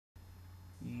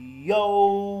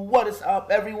Yo, what is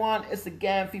up everyone? It's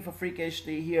again FIFA Freak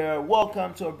HD here.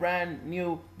 Welcome to a brand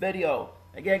new video.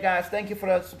 Again guys, thank you for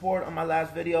the support on my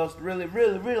last videos. Really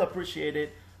appreciate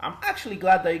it. I'm actually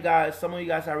glad that some of you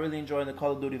guys are really enjoying the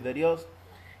Call of Duty videos.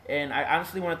 And I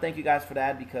honestly want to thank you guys for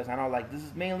that because I know like this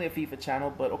is mainly a FIFA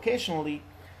channel, but occasionally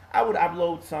I would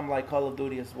upload some like Call of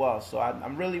Duty as well. So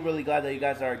I'm really glad that you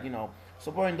guys are,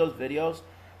 supporting those videos.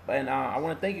 And I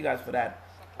want to thank you guys for that.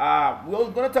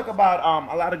 We're going to talk about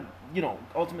a lot of,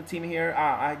 Ultimate Team here.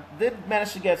 I did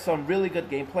manage to get some really good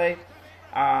gameplay.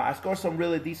 I scored some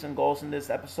really decent goals in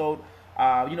this episode.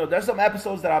 There's some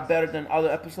episodes that are better than other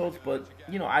episodes, but,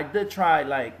 I did try,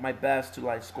 like, my best to,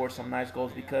 like, score some nice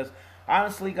goals because,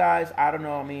 honestly, guys, I don't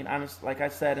know. I mean, like I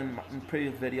said in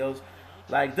previous videos,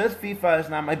 like, this FIFA is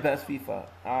not my best FIFA.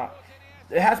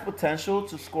 It has potential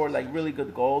to score, like, really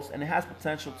good goals, and it has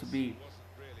potential to be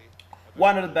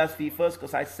one of the best FIFAs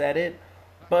because I said it,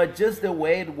 but just the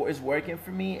way it is working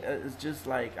for me is just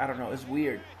like, I don't know, it's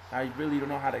weird. I really don't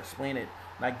know how to explain it.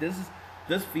 Like this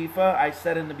FIFA, I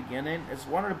said in the beginning, it's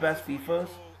one of the best FIFAs.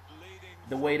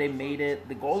 The way they made it,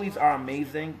 the goalies are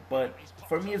amazing, but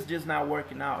for me it's just not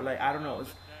working out. Like I don't know,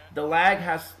 the lag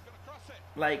has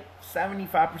like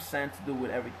 75% to do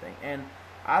with everything, and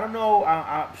I don't know.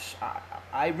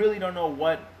 I really don't know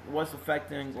what's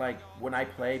affecting like when I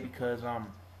play because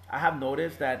I have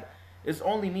noticed that it's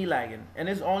only me lagging, and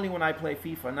it's only when I play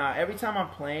FIFA. Now, every time I'm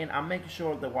playing, I'm making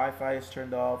sure the Wi-Fi is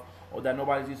turned off or that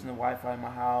nobody's using the Wi-Fi in my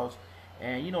house,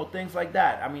 and things like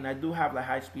that. I mean, I do have like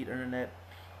high-speed internet,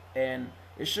 and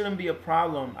it shouldn't be a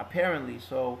problem apparently.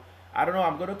 So I don't know.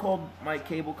 I'm gonna call my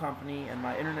cable company and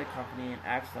my internet company and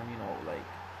ask them, like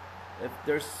if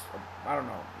there's, I don't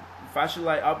know, if I should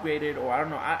like upgrade it or I don't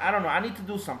know. I don't know. I need to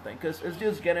do something because it's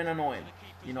just getting annoying.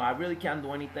 I really can't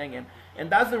do anything, and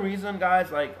that's the reason,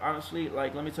 guys. Like honestly,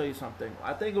 like let me tell you something.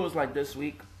 I think it was like this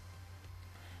week.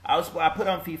 I put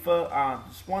on FIFA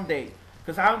just one day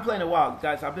because I haven't played in a while,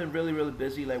 guys. I've been really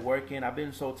busy, like working. I've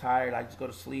been so tired. I just go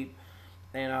to sleep,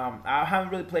 and I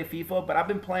haven't really played FIFA, but I've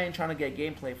been playing, trying to get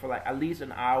gameplay for like at least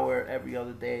an hour every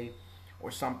other day or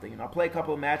something. I play a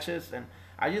couple of matches, and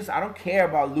I don't care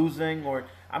about losing or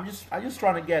I just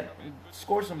trying to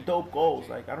score some dope goals.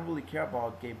 Like I don't really care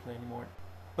about gameplay anymore.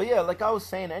 But yeah, like I was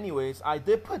saying anyways, I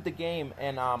did put the game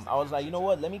and I was like, you know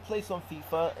what, let me play some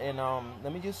FIFA and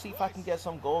let me just see if I can get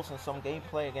some goals and some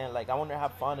gameplay again. Like I want to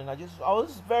have fun, and I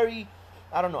was very,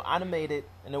 I don't know, animated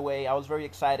in a way. I was very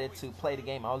excited to play the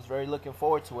game. I was very looking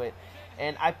forward to it.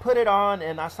 And I put it on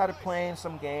and I started playing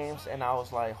some games and I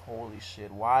was like, holy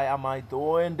shit, why am I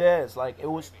doing this? Like it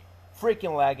was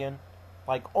freaking lagging,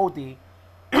 like OD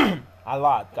a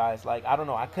lot, guys. Like I don't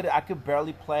know, I could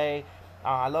barely play.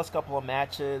 I lost a couple of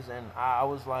matches, and I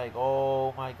was like,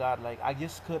 oh my god, like I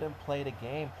just couldn't play the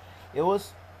game. It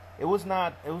was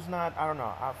not. I don't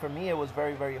know. For me, it was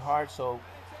very hard. So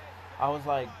I was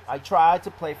like, I tried to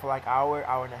play for like hour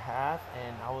and a half,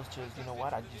 and I was just, you know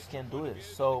what, I just can't do this.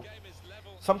 So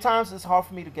sometimes it's hard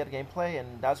for me to get gameplay,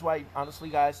 and that's why, honestly,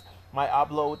 guys, my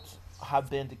uploads have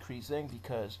been decreasing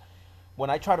because when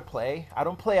I try to play, I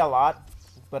don't play a lot.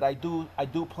 But I do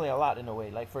play a lot in a way.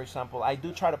 Like for example, I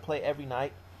do try to play every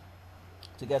night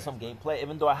to get some gameplay,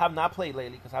 even though I have not played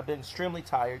lately because I've been extremely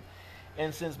tired.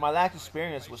 And since my last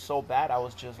experience was so bad, I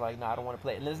was just like, nah, I don't want to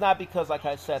play it. And it's not because, like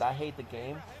I said, I hate the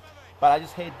game, but I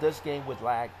just hate this game with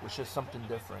lag, which is something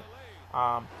different.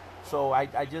 So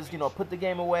I just put the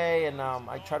game away, and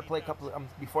I try to play a couple.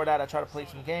 Before that, I tried to play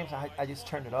some games. I just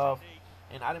turned it off,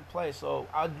 and I didn't play. So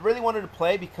I really wanted to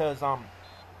play because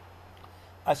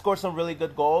I scored some really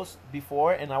good goals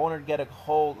before, and I wanted to get a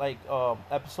whole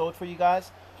episode for you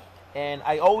guys. And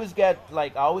I always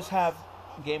have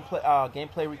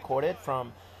gameplay recorded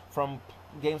from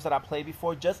games that I played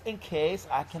before, just in case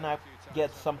I cannot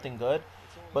get something good.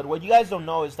 But what you guys don't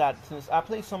know is that since I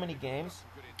played so many games,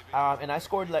 and I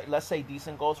scored like, let's say,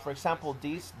 decent goals. For example,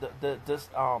 this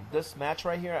match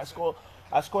right here,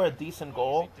 I scored a decent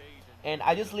goal, and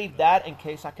I just leave that in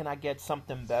case I cannot get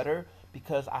something better,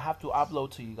 because I have to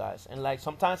upload to you guys. And like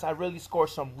sometimes I really score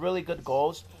some really good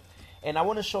goals, and I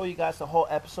want to show you guys the whole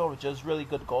episode with just really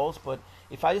good goals. But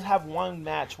if I just have one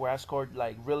match where I scored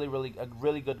like a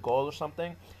really good goal or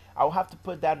something, I'll have to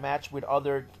put that match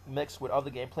mixed with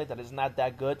other gameplay that is not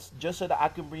that good, just so that I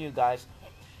can bring you guys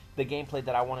the gameplay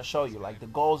that I want to show you, like the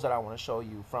goals that I want to show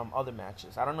you from other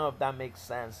matches. I don't know if that makes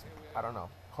sense. I don't know.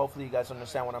 Hopefully you guys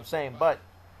understand what I'm saying. But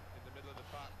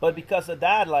because of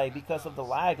that, like because of the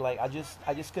lag, like I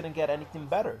just couldn't get anything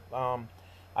better.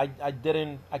 I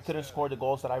couldn't score the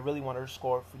goals that I really wanted to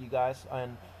score for you guys,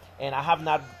 and I have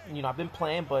not, I've been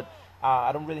playing, but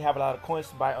I don't really have a lot of coins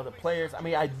to buy other players. I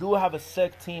mean, I do have a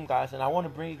sick team, guys, and I want to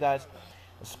bring you guys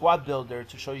a squad builder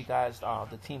to show you guys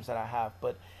the teams that I have.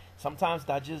 But sometimes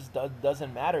that just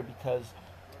doesn't matter, because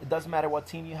it doesn't matter what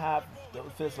team you have.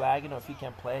 If it's lagging or if you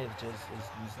can't play,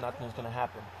 it's nothing's gonna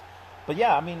happen. But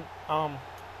yeah, I mean,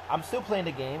 I'm still playing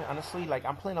the game. Honestly, like,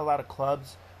 I'm playing a lot of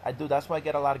clubs. That's why I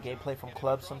get a lot of gameplay from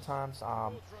clubs sometimes.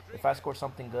 If I score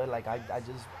something good, like, I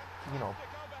just, you know,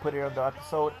 put it on the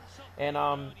episode. And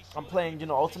I'm playing,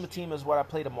 Ultimate Team is what I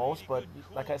play the most. But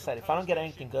like I said, if I don't get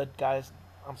anything good, guys,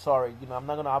 I'm sorry. I'm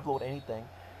not gonna upload anything.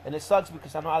 And it sucks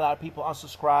because I know a lot of people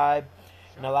unsubscribe,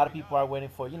 and a lot of people are waiting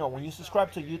for, when you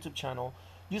subscribe to a YouTube channel,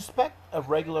 you expect a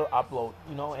regular upload,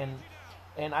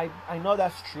 and I know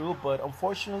that's true, but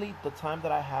unfortunately, the time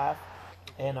that I have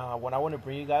and what I want to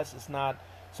bring you guys is not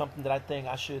something that I think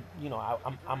I should,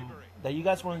 I'm that you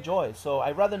guys will enjoy. So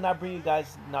I'd rather not bring you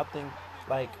guys nothing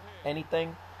like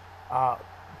anything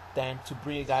than to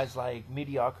bring you guys like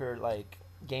mediocre like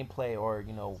gameplay or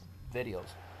videos.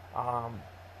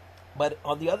 But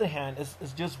on the other hand,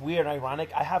 it's just weird and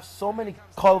ironic. I have so many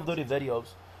Call of Duty videos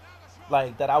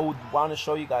like that I would want to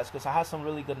show you guys, because I had some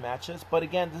really good matches. But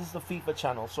again, this is the FIFA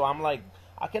channel, so I'm like,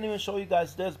 I can't even show you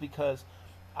guys this because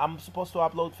I'm supposed to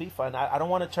upload FIFA, and I don't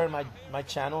want to turn my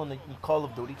channel into the Call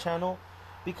of Duty channel,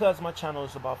 because my channel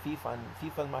is about FIFA, and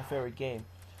FIFA is my favorite game.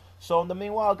 So in the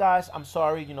meanwhile, guys, I'm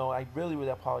sorry. I really,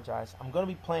 really apologize. I'm gonna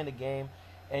be playing the game,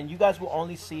 and you guys will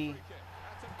only see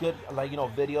good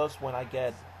videos when I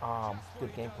get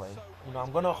good gameplay.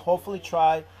 I'm gonna hopefully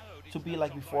try to be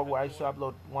like before, where I used to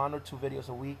upload 1 or 2 videos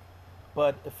a week.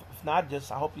 But if not,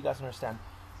 just I hope you guys understand.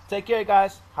 Take care,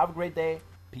 guys. Have a great day.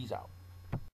 Peace out.